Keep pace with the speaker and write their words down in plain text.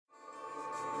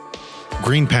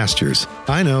Green pastures.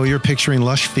 I know you're picturing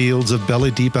lush fields of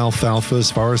belly-deep alfalfa as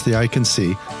far as the eye can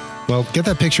see. Well, get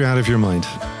that picture out of your mind.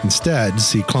 Instead,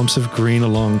 see clumps of green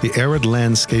along the arid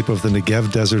landscape of the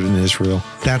Negev Desert in Israel.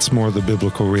 That's more the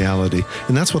biblical reality.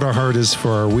 And that's what our heart is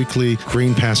for our weekly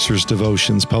Green Pastures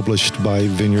devotions published by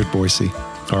Vineyard Boise.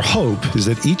 Our hope is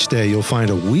that each day you'll find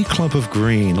a wee clump of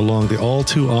green along the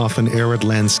all-too-often arid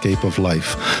landscape of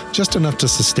life, just enough to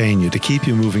sustain you, to keep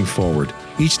you moving forward.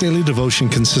 Each daily devotion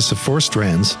consists of 4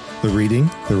 strands: the reading,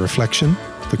 the reflection,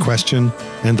 the question,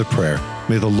 and the prayer.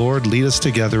 May the Lord lead us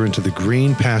together into the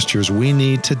green pastures we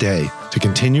need today to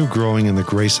continue growing in the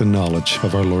grace and knowledge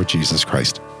of our Lord Jesus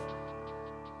Christ.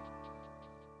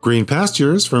 Green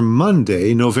Pastures for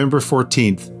Monday, November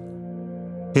 14th.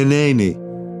 Hineni,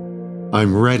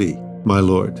 I'm ready, my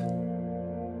Lord.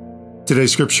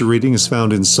 Today's scripture reading is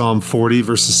found in Psalm 40,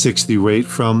 verses 6 through 8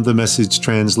 from the Message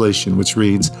translation, which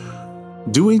reads,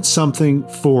 "Doing something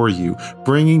for you,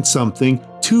 bringing something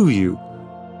to you.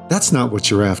 That's not what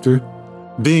you're after.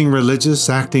 Being religious,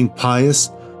 acting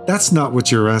pious, that's not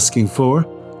what you're asking for.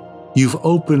 You've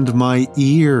opened my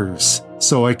ears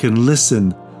so I can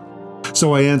listen."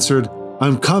 So I answered,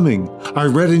 "I'm coming. I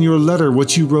read in your letter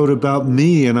what you wrote about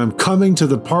me, and I'm coming to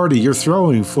the party you're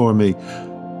throwing for me."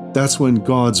 That's when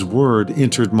God's word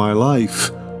entered my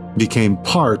life, became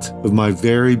part of my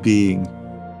very being.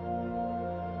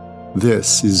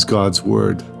 This is God's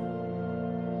word.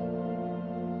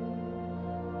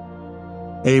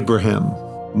 Abraham,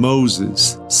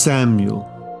 Moses, Samuel,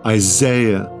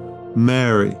 Isaiah,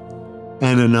 Mary,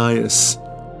 Ananias.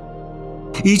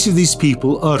 Each of these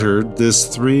people uttered this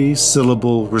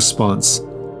 3-syllable response,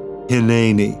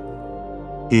 Hineni,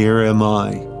 here am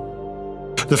I.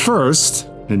 The first,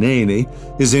 Hineni,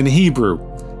 is in Hebrew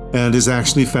and is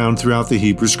actually found throughout the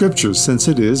Hebrew Scriptures, since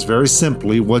it is very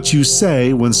simply what you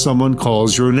say when someone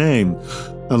calls your name,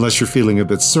 unless you're feeling a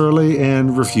bit surly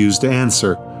and refuse to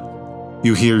answer.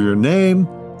 You hear your name,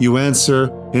 you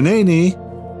answer, Hineni,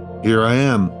 here I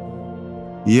am.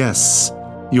 Yes,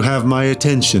 you have my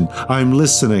attention. I'm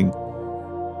listening.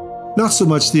 Not so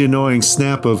much the annoying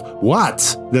snap of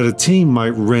what that a teen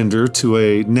might render to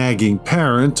a nagging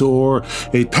parent, or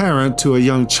a parent to a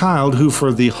young child who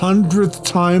for the 100th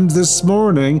time this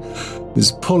morning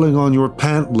is pulling on your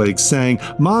pant leg saying,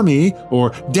 "Mommy,"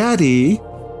 or "Daddy."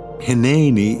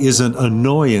 Hineni is an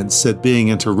annoyance at being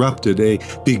interrupted, a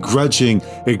begrudging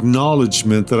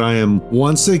acknowledgement that I am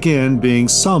once again being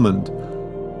summoned,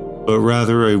 but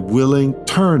rather a willing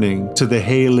turning to the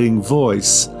hailing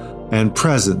voice and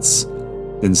presence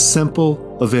in simple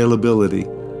availability.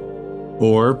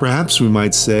 Or perhaps we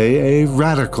might say a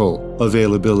radical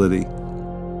availability.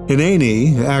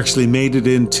 Hineni actually made it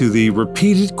into the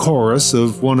repeated chorus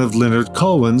of one of Leonard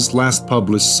Cohen's last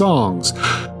published songs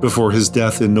before his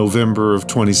death in November of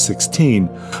 2016,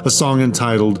 a song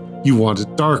entitled You Want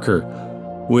It Darker,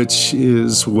 which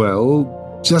is,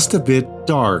 well, just a bit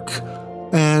dark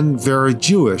and very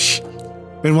Jewish.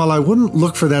 And while I wouldn't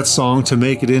look for that song to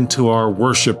make it into our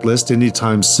worship list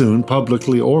anytime soon,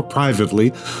 publicly or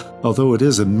privately, although it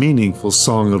is a meaningful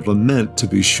song of lament to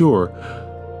be sure,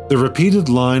 the repeated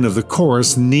line of the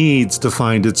chorus needs to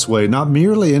find its way not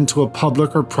merely into a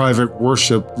public or private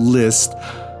worship list,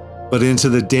 but into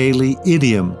the daily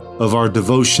idiom of our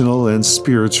devotional and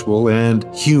spiritual and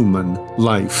human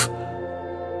life.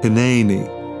 Hineni,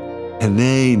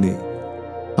 Hineni,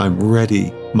 I'm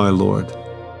ready, my Lord.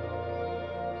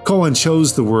 Cohen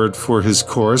chose the word for his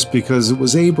chorus because it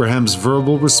was Abraham's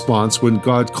verbal response when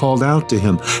God called out to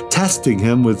him, testing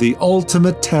him with the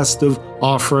ultimate test of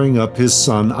offering up his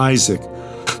son Isaac,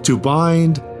 to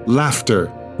bind laughter,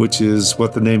 which is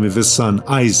what the name of his son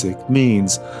Isaac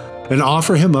means, and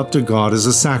offer him up to God as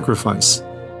a sacrifice.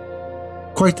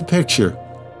 Quite the picture.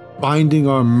 Binding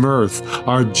our mirth,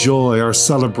 our joy, our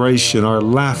celebration, our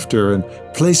laughter, and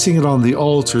placing it on the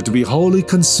altar to be wholly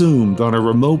consumed on a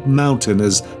remote mountain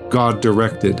as God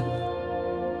directed.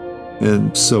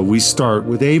 And so we start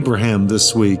with Abraham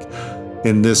this week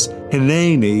in this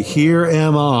Hineni, here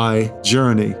am I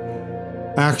journey,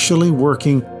 actually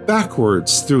working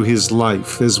backwards through his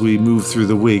life as we move through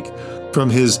the week,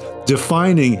 from his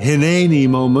defining Hineni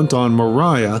moment on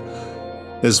Moriah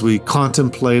as we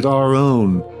contemplate our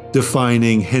own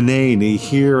defining Hineni,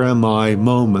 here am I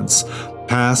moments,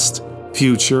 past,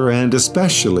 future, and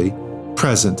especially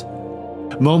present.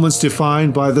 Moments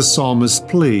defined by the psalmist's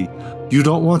plea. You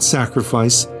don't want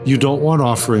sacrifice, you don't want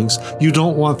offerings, you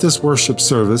don't want this worship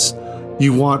service,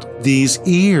 you want these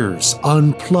ears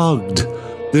unplugged,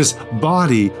 this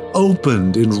body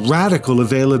opened in radical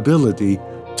availability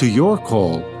to your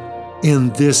call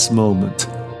in this moment,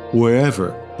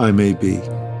 wherever I may be.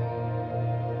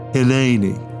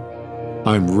 Hineni,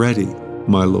 I'm ready,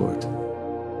 my Lord.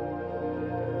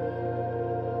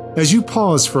 As you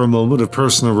pause for a moment of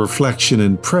personal reflection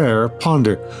and prayer,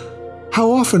 ponder,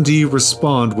 how often do you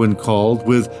respond when called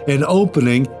with an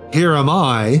opening, "Here am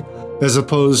I," as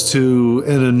opposed to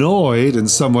an annoyed and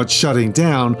somewhat shutting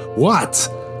down, "What?"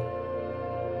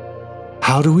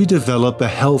 How do we develop a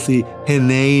healthy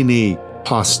Hineni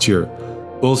posture,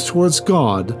 both towards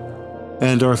God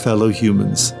and our fellow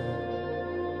humans?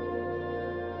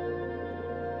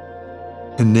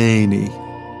 Hineni,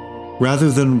 rather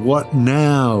than "What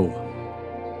now?"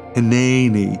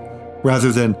 Hineni,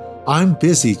 rather than "I'm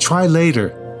busy, try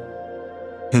later."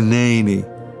 Hineni,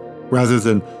 rather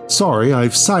than "Sorry,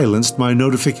 I've silenced my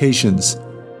notifications."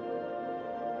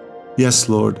 Yes,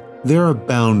 Lord, there are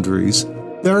boundaries.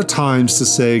 There are times to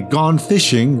say "gone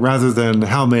fishing" rather than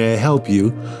 "how may I help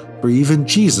you," for even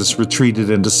Jesus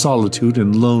retreated into solitude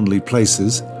and lonely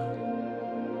places.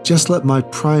 Just let my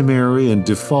primary and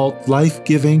default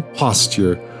life-giving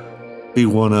posture be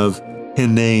one of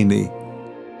Hineni,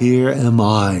 here am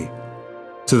I,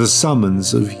 to the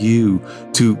summons of you,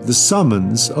 to the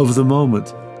summons of the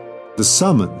moment, the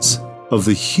summons of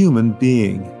the human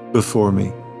being before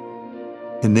me.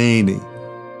 Hineni,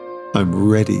 I'm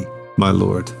ready, my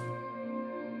Lord.